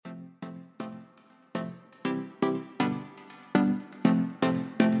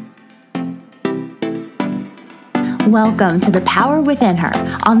Welcome to The Power Within Her.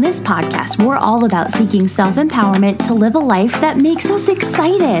 On this podcast, we're all about seeking self-empowerment to live a life that makes us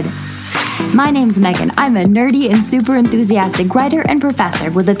excited. My name's Megan. I'm a nerdy and super enthusiastic writer and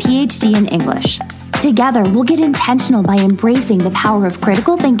professor with a PhD in English. Together, we'll get intentional by embracing the power of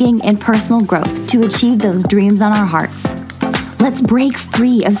critical thinking and personal growth to achieve those dreams on our hearts. Let's break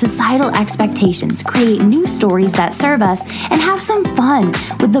free of societal expectations, create new stories that serve us, and have some fun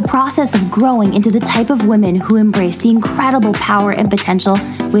with the process of growing into the type of women who embrace the incredible power and potential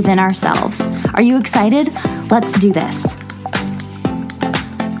within ourselves. Are you excited? Let's do this.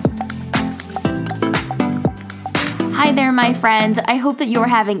 Hi there, my friends. I hope that you're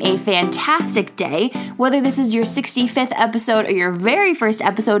having a fantastic day. Whether this is your 65th episode or your very first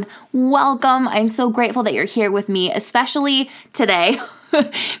episode, welcome. I'm so grateful that you're here with me, especially today,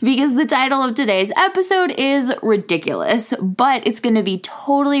 because the title of today's episode is ridiculous, but it's going to be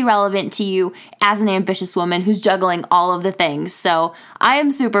totally relevant to you as an ambitious woman who's juggling all of the things. So I am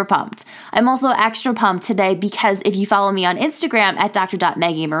super pumped. I'm also extra pumped today because if you follow me on Instagram at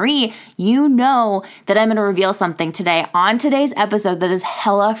dr.maggieMarie, you know that I'm going to reveal something today on today's episode that is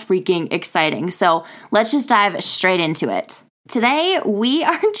hella freaking exciting. So let's just dive straight into it. Today, we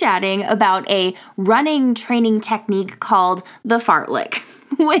are chatting about a running training technique called the Fartlek,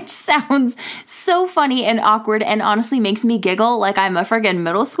 which sounds so funny and awkward and honestly makes me giggle like I'm a friggin'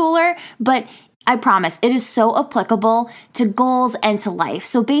 middle schooler, but I promise it is so applicable to goals and to life.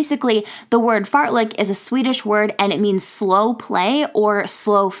 So basically, the word Fartlek is a Swedish word and it means slow play or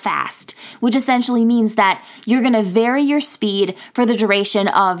slow fast, which essentially means that you're going to vary your speed for the duration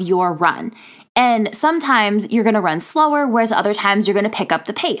of your run. And sometimes you're going to run slower, whereas other times you're going to pick up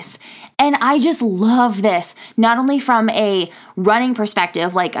the pace. And I just love this, not only from a running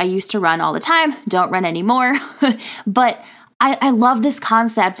perspective, like I used to run all the time, don't run anymore, but I love this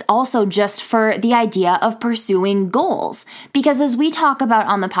concept also just for the idea of pursuing goals. Because as we talk about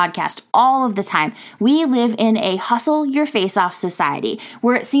on the podcast all of the time, we live in a hustle your face off society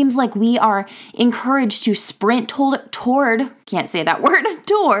where it seems like we are encouraged to sprint toward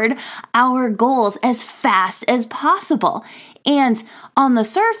our goals as fast as possible. And on the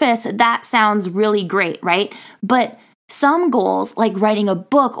surface, that sounds really great, right? But some goals, like writing a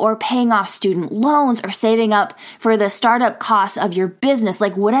book or paying off student loans or saving up for the startup costs of your business,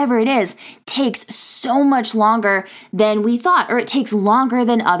 like whatever it is, takes so much longer than we thought, or it takes longer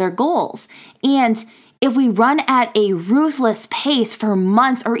than other goals. And if we run at a ruthless pace for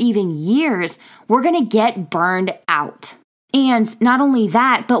months or even years, we're going to get burned out. And not only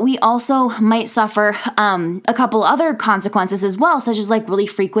that, but we also might suffer a couple other consequences as well, such as like really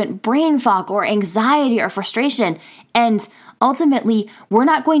frequent brain fog or anxiety or frustration. And ultimately, we're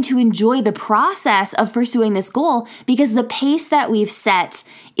not going to enjoy the process of pursuing this goal because the pace that we've set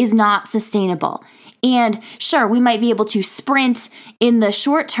is not sustainable. And sure, we might be able to sprint in the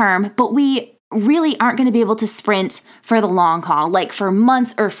short term, but we really aren't going to be able to sprint for the long haul, like for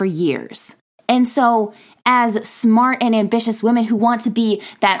months or for years. And so as smart and ambitious women who want to be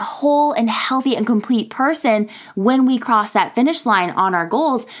that whole and healthy and complete person, when we cross that finish line on our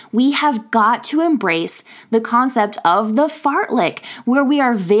goals, we have got to embrace the concept of the Fartlek, where we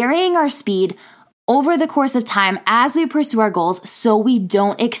are varying our speed over the course of time as we pursue our goals so we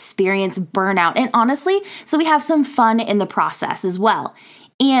don't experience burnout. And honestly, so we have some fun in the process as well.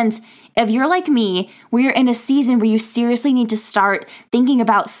 And if you're like me, where you're in a season where you seriously need to start thinking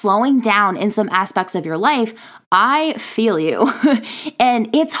about slowing down in some aspects of your life, I feel you.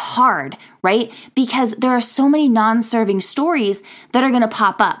 And it's hard, right? Because there are so many non-serving stories that are going to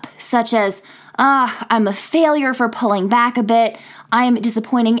pop up, such as, I'm a failure for pulling back a bit, I'm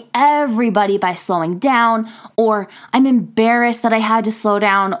disappointing everybody by slowing down, or I'm embarrassed that I had to slow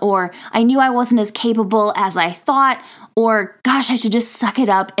down, or I knew I wasn't as capable as I thought, or gosh, I should just suck it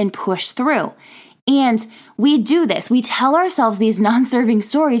up and push through. And we do this. We tell ourselves these non-serving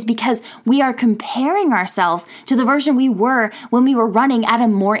stories because we are comparing ourselves to the version we were when we were running at a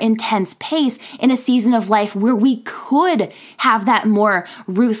more intense pace in a season of life where we could have that more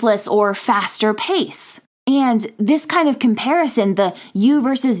ruthless or faster pace. And this kind of comparison, the you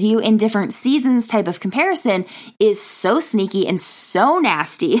versus you in different seasons type of comparison, is so sneaky and so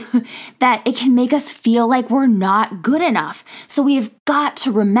nasty that it can make us feel like we're not good enough. So we have got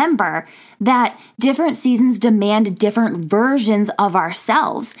to remember that different seasons demand different versions of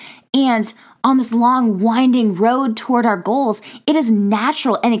ourselves. And on this long, winding road toward our goals, it is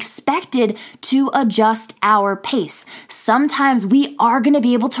natural and expected to adjust our pace. Sometimes we are going to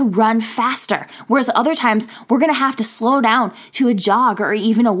be able to run faster, whereas other times we're going to have to slow down to a jog or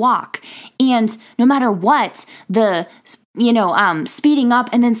even a walk. And no matter what, the speeding up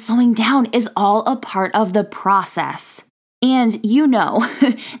and then slowing down is all a part of the process. And you know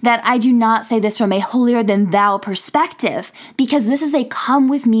that I do not say this from a holier than thou perspective, because this is a come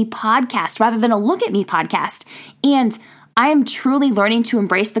with me podcast rather than a look at me podcast. And I am truly learning to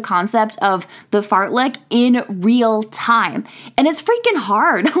embrace the concept of the fartlek in real time. And it's freaking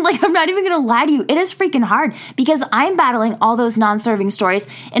hard. Like, I'm not even going to lie to you. It is freaking hard because I'm battling all those non-serving stories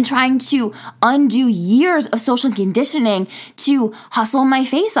and trying to undo years of social conditioning to hustle my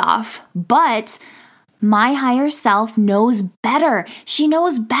face off. But my higher self knows better. She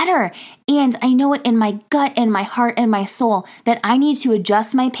knows better. And I know it in my gut and my heart and my soul that I need to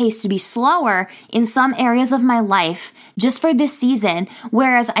adjust my pace to be slower in some areas of my life just for this season,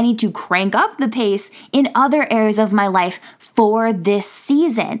 whereas I need to crank up the pace in other areas of my life for this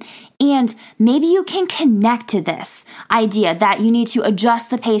season. And maybe you can connect to this idea that you need to adjust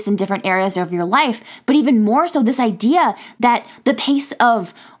the pace in different areas of your life, but even more so this idea that the pace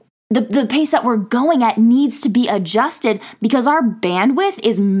of the pace that we're going at needs to be adjusted because our bandwidth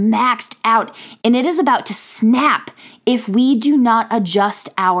is maxed out and it is about to snap if we do not adjust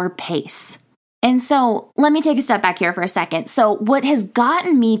our pace. And so let me take a step back here for a second. So what has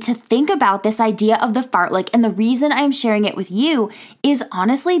gotten me to think about this idea of the fartlek, and the reason I'm sharing it with you is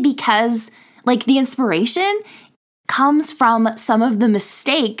honestly because the inspiration comes from some of the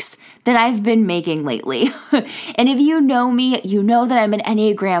mistakes that I've been making lately. And if you know me, you know that I'm an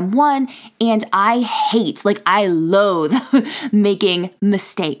Enneagram 1 and I loathe making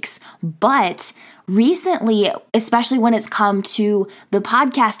mistakes. But recently, especially when it's come to the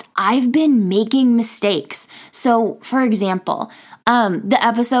podcast, I've been making mistakes. So for example, the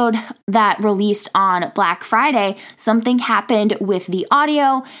episode that released on Black Friday, something happened with the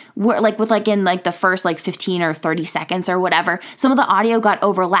audio where in the first 15 or 30 seconds or whatever, some of the audio got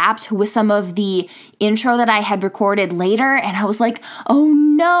overlapped with some of the intro that I had recorded later. And I was like, oh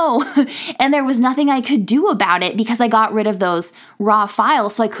no. And there was nothing I could do about it because I got rid of those raw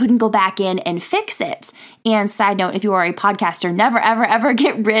files. So I couldn't go back in and fix it. And side note, if you are a podcaster, never, ever, ever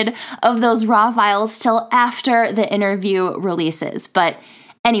get rid of those raw files till after the interview releases. But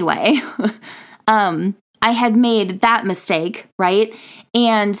anyway, I had made that mistake, right?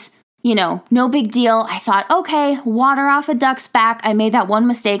 And, no big deal. I thought, okay, water off a duck's back. I made that one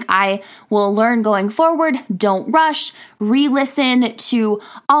mistake. I will learn going forward. Don't rush. Re-listen to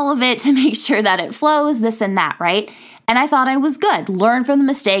all of it to make sure that it flows, this and that, right? And I thought I was good. Learn from the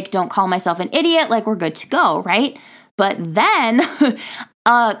mistake. Don't call myself an idiot. We're good to go, right? But then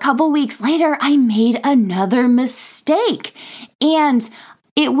a couple weeks later, I made another mistake. And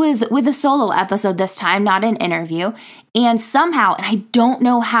it was with a solo episode this time, not an interview. And somehow, and I don't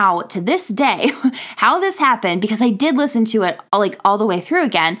know how to this day, how this happened, because I did listen to it all the way through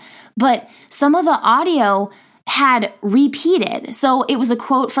again, but some of the audio had repeated. So it was a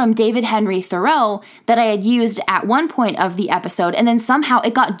quote from David Henry Thoreau that I had used at one point of the episode, and then somehow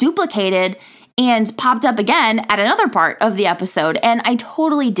it got duplicated and popped up again at another part of the episode. And I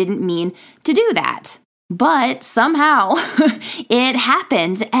totally didn't mean to do that. But somehow it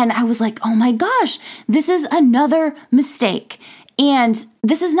happened. And I was like, oh my gosh, this is another mistake. And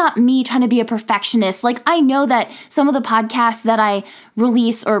this is not me trying to be a perfectionist. I know that some of the podcasts that I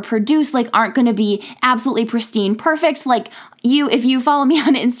release or produce, aren't going to be absolutely pristine, perfect. If you follow me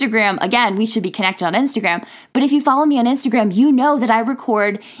on Instagram, again, we should be connected on Instagram. But if you follow me on Instagram, you know that I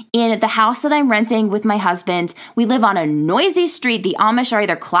record in the house that I'm renting with my husband. We live on a noisy street. The Amish are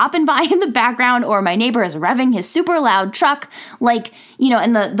either clopping by in the background or my neighbor is revving his super loud truck.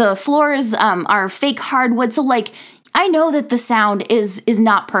 And the floors are fake hardwood. So I know that the sound is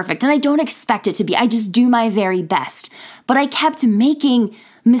not perfect and I don't expect it to be. I just do my very best. But I kept making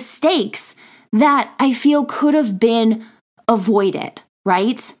mistakes that I feel could have been avoided,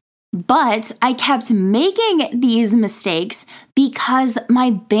 right? But I kept making these mistakes because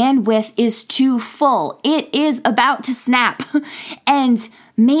my bandwidth is too full. It is about to snap. And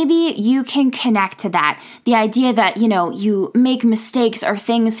maybe you can connect to that. The idea that, you make mistakes or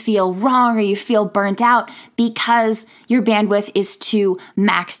things feel wrong or you feel burnt out because your bandwidth is too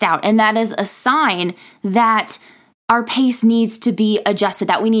maxed out. And that is a sign that our pace needs to be adjusted,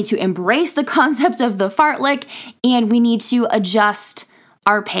 that we need to embrace the concept of the fartlek and we need to adjust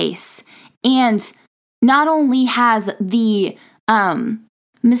our pace. And not only has the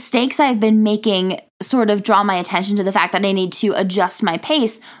mistakes I've been making sort of draw my attention to the fact that I need to adjust my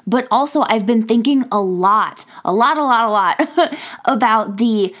pace, but also I've been thinking a lot about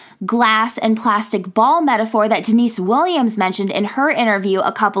the glass and plastic ball metaphor that Denise Williams mentioned in her interview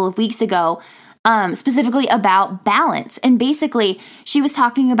a couple of weeks ago specifically about balance. And basically, she was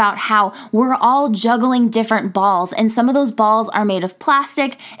talking about how we're all juggling different balls, and some of those balls are made of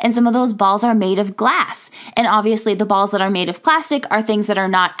plastic, and some of those balls are made of glass. And obviously, the balls that are made of plastic are things that are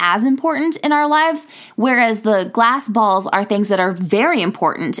not as important in our lives, whereas the glass balls are things that are very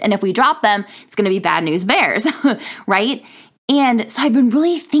important. And if we drop them, it's going to be bad news bears, right? And so I've been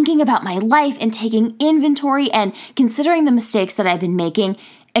really thinking about my life and taking inventory and considering the mistakes that I've been making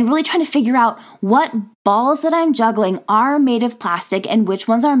and really trying to figure out what balls that I'm juggling are made of plastic and which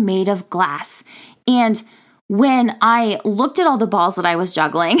ones are made of glass. And when I looked at all the balls that I was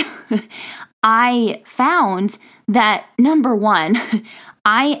juggling, I found that number one,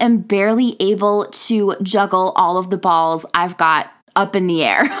 I am barely able to juggle all of the balls I've got up in the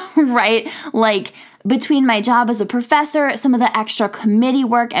air, right? Like between my job as a professor, some of the extra committee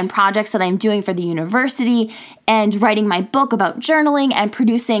work and projects that I'm doing for the university, and writing my book about journaling and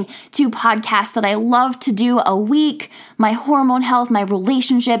producing 2 podcasts that I love to do a week, my hormone health, my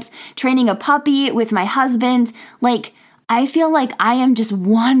relationships, training a puppy with my husband, like I feel like I am just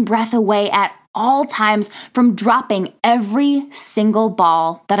one breath away at all times from dropping every single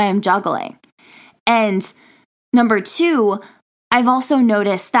ball that I am juggling. And number 2, I've also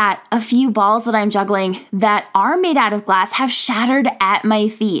noticed that a few balls that I'm juggling that are made out of glass have shattered at my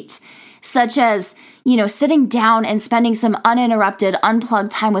feet, such as, sitting down and spending some uninterrupted,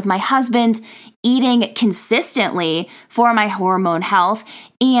 unplugged time with my husband, eating consistently for my hormone health,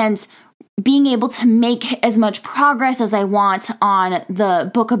 and being able to make as much progress as I want on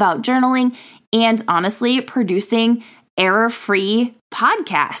the book about journaling, and honestly, producing error-free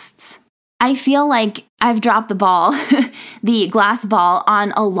podcasts. I feel like I've dropped the ball, the glass ball,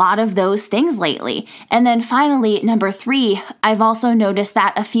 on a lot of those things lately. And then finally, number 3, I've also noticed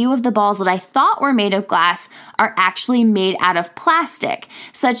that a few of the balls that I thought were made of glass are actually made out of plastic,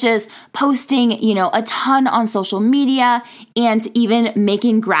 such as posting, a ton on social media and even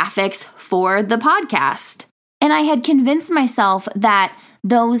making graphics for the podcast. And I had convinced myself that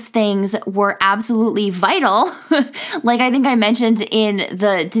those things were absolutely vital. Like I think I mentioned in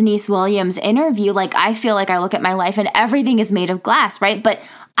the Denise Williams interview, like I feel like I look at my life and everything is made of glass, right? But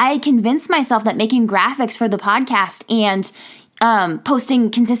I convinced myself that making graphics for the podcast and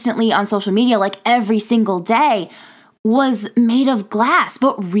posting consistently on social media like every single day was made of glass.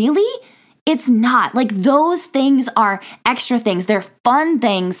 But really, it's not. Like those things are extra things. They're fun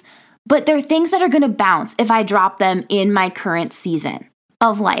things, but they're things that are going to bounce if I drop them in my current season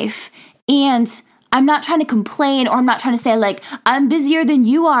of life. And I'm not trying to complain, or I'm not trying to say like, I'm busier than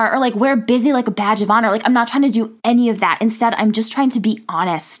you are, or like wear busy like a badge of honor. Like I'm not trying to do any of that. Instead, I'm just trying to be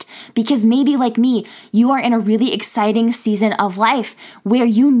honest, because maybe like me, you are in a really exciting season of life where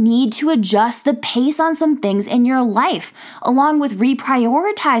you need to adjust the pace on some things in your life, along with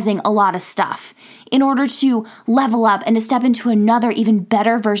reprioritizing a lot of stuff in order to level up and to step into another even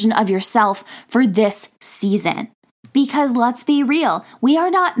better version of yourself for this season. Because let's be real, we are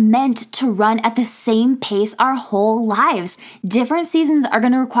not meant to run at the same pace our whole lives. Different seasons are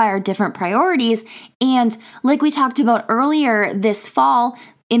going to require different priorities. And like we talked about earlier this fall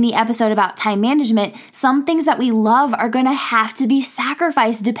in the episode about time management, some things that we love are going to have to be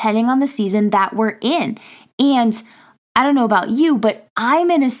sacrificed depending on the season that we're in. And I don't know about you, but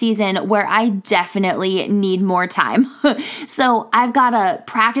I'm in a season where I definitely need more time. So I've got to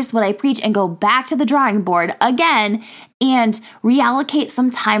practice what I preach and go back to the drawing board again and reallocate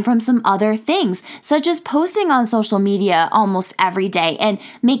some time from some other things, such as posting on social media almost every day and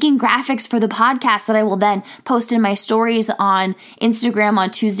making graphics for the podcast that I will then post in my stories on Instagram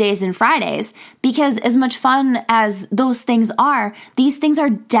on Tuesdays and Fridays. Because as much fun as those things are, these things are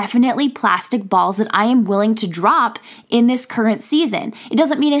definitely plastic balls that I am willing to drop in this current season. It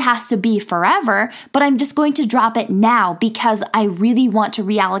doesn't mean it has to be forever, but I'm just going to drop it now because I really want to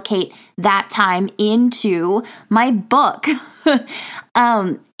reallocate that time into my book.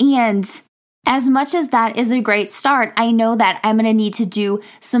 And as much as that is a great start, I know that I'm going to need to do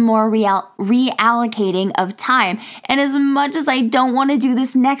some more reallocating of time. And as much as I don't want to do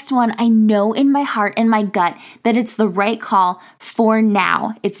this next one, I know in my heart and my gut that it's the right call for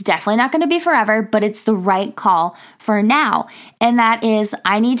now. It's definitely not going to be forever, but it's the right call for now. And that is,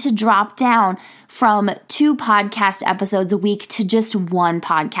 I need to drop down from 2 podcast episodes a week to just 1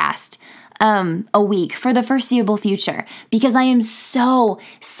 podcast. a week for the foreseeable future, because I am so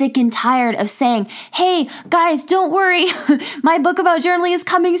sick and tired of saying, hey guys, don't worry, my book about journaling is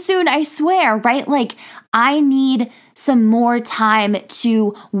coming soon, I swear, right? Like, I need some more time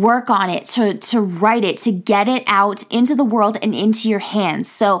to work on it, to write it, to get it out into the world and into your hands.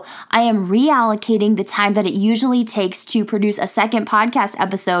 So I am reallocating the time that it usually takes to produce a second podcast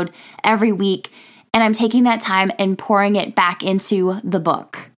episode every week, and I'm taking that time and pouring it back into the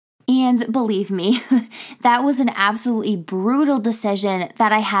book. And believe me, that was an absolutely brutal decision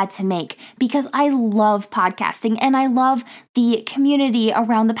that I had to make, because I love podcasting and I love the community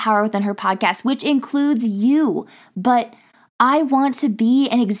around the Power Within Her podcast, which includes you. But I want to be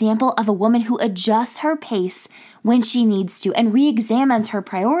an example of a woman who adjusts her pace when she needs to and re-examines her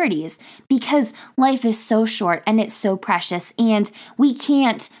priorities, because life is so short and it's so precious, and we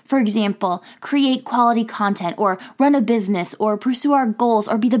can't, for example, create quality content or run a business or pursue our goals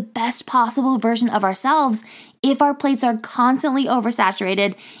or be the best possible version of ourselves if our plates are constantly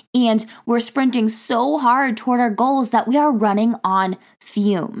oversaturated and we're sprinting so hard toward our goals that we are running on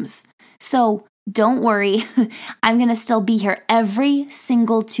fumes. So don't worry, I'm going to still be here every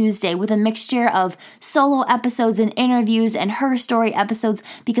single Tuesday with a mixture of solo episodes and interviews and her story episodes,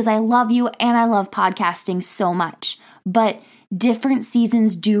 because I love you and I love podcasting so much. But different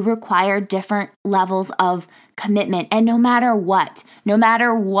seasons do require different levels of commitment. And no matter what,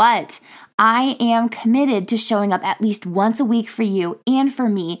 I am committed to showing up at least once a week for you and for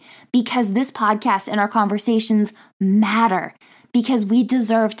me, because this podcast and our conversations matter. Because we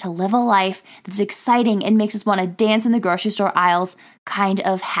deserve to live a life that's exciting and makes us want to dance in the grocery store aisles, kind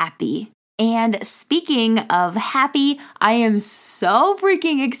of happy. And speaking of happy, I am so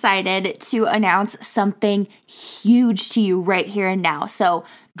freaking excited to announce something huge to you right here and now. So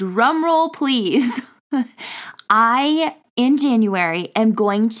drum roll, please. I, in January, am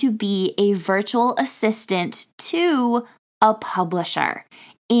going to be a virtual assistant to a publisher.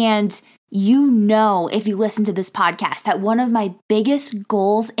 And you know, if you listen to this podcast, that one of my biggest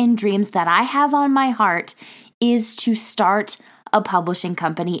goals and dreams that I have on my heart is to start a publishing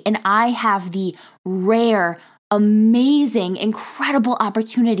company. And I have the rare, amazing, incredible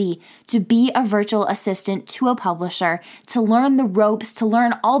opportunity to be a virtual assistant to a publisher, to learn the ropes, to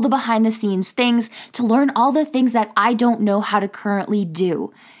learn all the behind the scenes things, to learn all the things that I don't know how to currently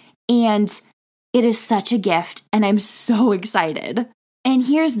do. And it is such a gift, and I'm so excited. And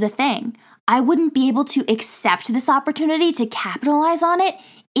here's the thing, I wouldn't be able to accept this opportunity to capitalize on it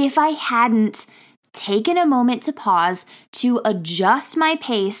if I hadn't taken a moment to pause, to adjust my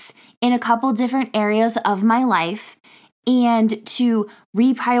pace in a couple different areas of my life, and to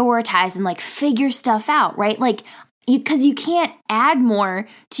reprioritize and figure stuff out, right? Because you can't add more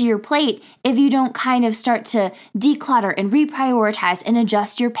to your plate if you don't kind of start to declutter and reprioritize and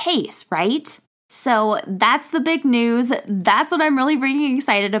adjust your pace, right? So that's the big news. That's what I'm really freaking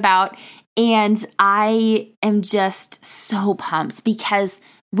excited about. And I am just so pumped, because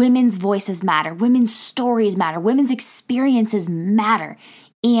women's voices matter, women's stories matter, women's experiences matter.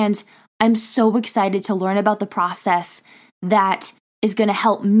 And I'm so excited to learn about the process that is going to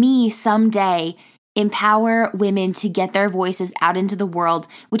help me someday empower women to get their voices out into the world,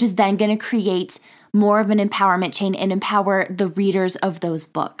 which is then going to create more of an empowerment chain and empower the readers of those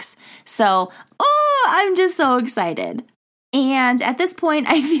books. So, I'm just so excited. And at this point,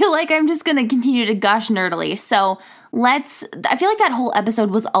 I feel like I'm just going to continue to gush nerdily. So I feel like that whole episode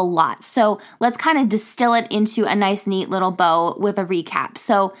was a lot. So let's kind of distill it into a nice, neat little bow with a recap.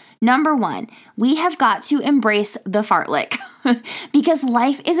 So number one, we have got to embrace the fartlek because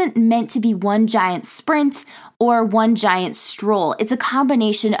life isn't meant to be one giant sprint or one giant stroll. It's a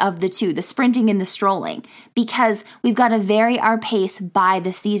combination of the two, the sprinting and the strolling, because we've got to vary our pace by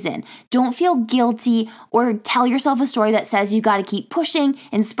the season. Don't feel guilty or tell yourself a story that says you got to keep pushing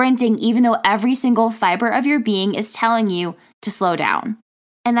and sprinting, even though every single fiber of your being is telling you to slow down.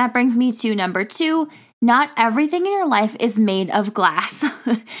 And that brings me to number two. Not everything in your life is made of glass.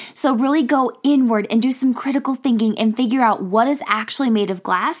 So really go inward and do some critical thinking and figure out what is actually made of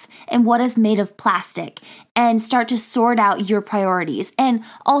glass and what is made of plastic, and start to sort out your priorities. And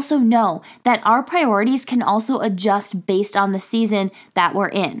also know that our priorities can also adjust based on the season that we're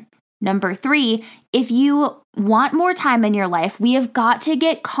in. Number three, if you want more time in your life, we have got to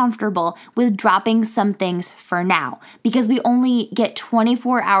get comfortable with dropping some things for now, because we only get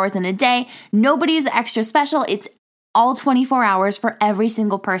 24 hours in a day. Nobody's extra special. It's all 24 hours for every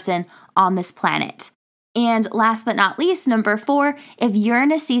single person on this planet. And last but not least, number four, if you're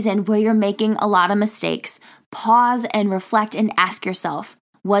in a season where you're making a lot of mistakes, pause and reflect and ask yourself,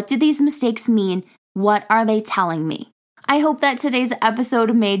 what do these mistakes mean? What are they telling me? I hope that today's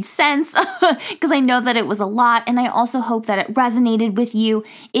episode made sense because I know that it was a lot, and I also hope that it resonated with you.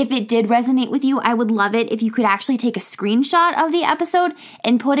 If it did resonate with you, I would love it if you could actually take a screenshot of the episode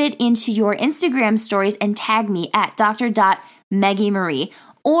and put it into your Instagram stories and tag me at dr.MaggieMarie.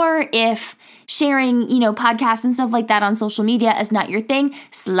 Or if sharing, podcasts and stuff like that on social media is not your thing,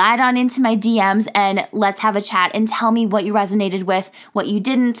 slide on into my DMs and let's have a chat and tell me what you resonated with, what you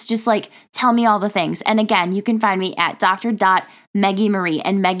didn't, just tell me all the things. And again, you can find me at dr.MaggieMarie,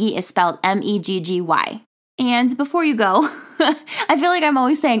 and Maggie is spelled Megggy. And before you go, I feel like I'm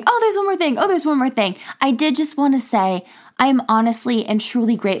always saying, there's one more thing. I did just want to say, I am honestly and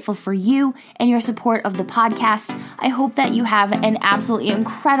truly grateful for you and your support of the podcast. I hope that you have an absolutely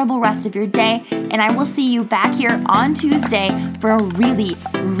incredible rest of your day, and I will see you back here on Tuesday for a really,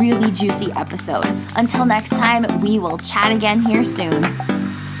 really juicy episode. Until next time, we will chat again here soon.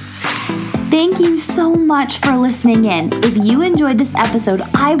 Thank you so much for listening in. If you enjoyed this episode,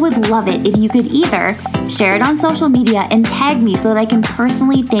 I would love it if you could either share it on social media and tag me so that I can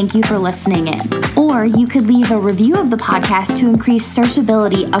personally thank you for listening in. Or you could leave a review of the podcast to increase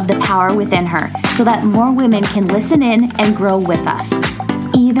searchability of the power within her so that more women can listen in and grow with us.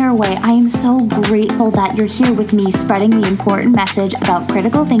 Either way, I am so grateful that you're here with me spreading the important message about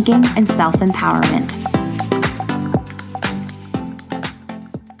critical thinking and self-empowerment.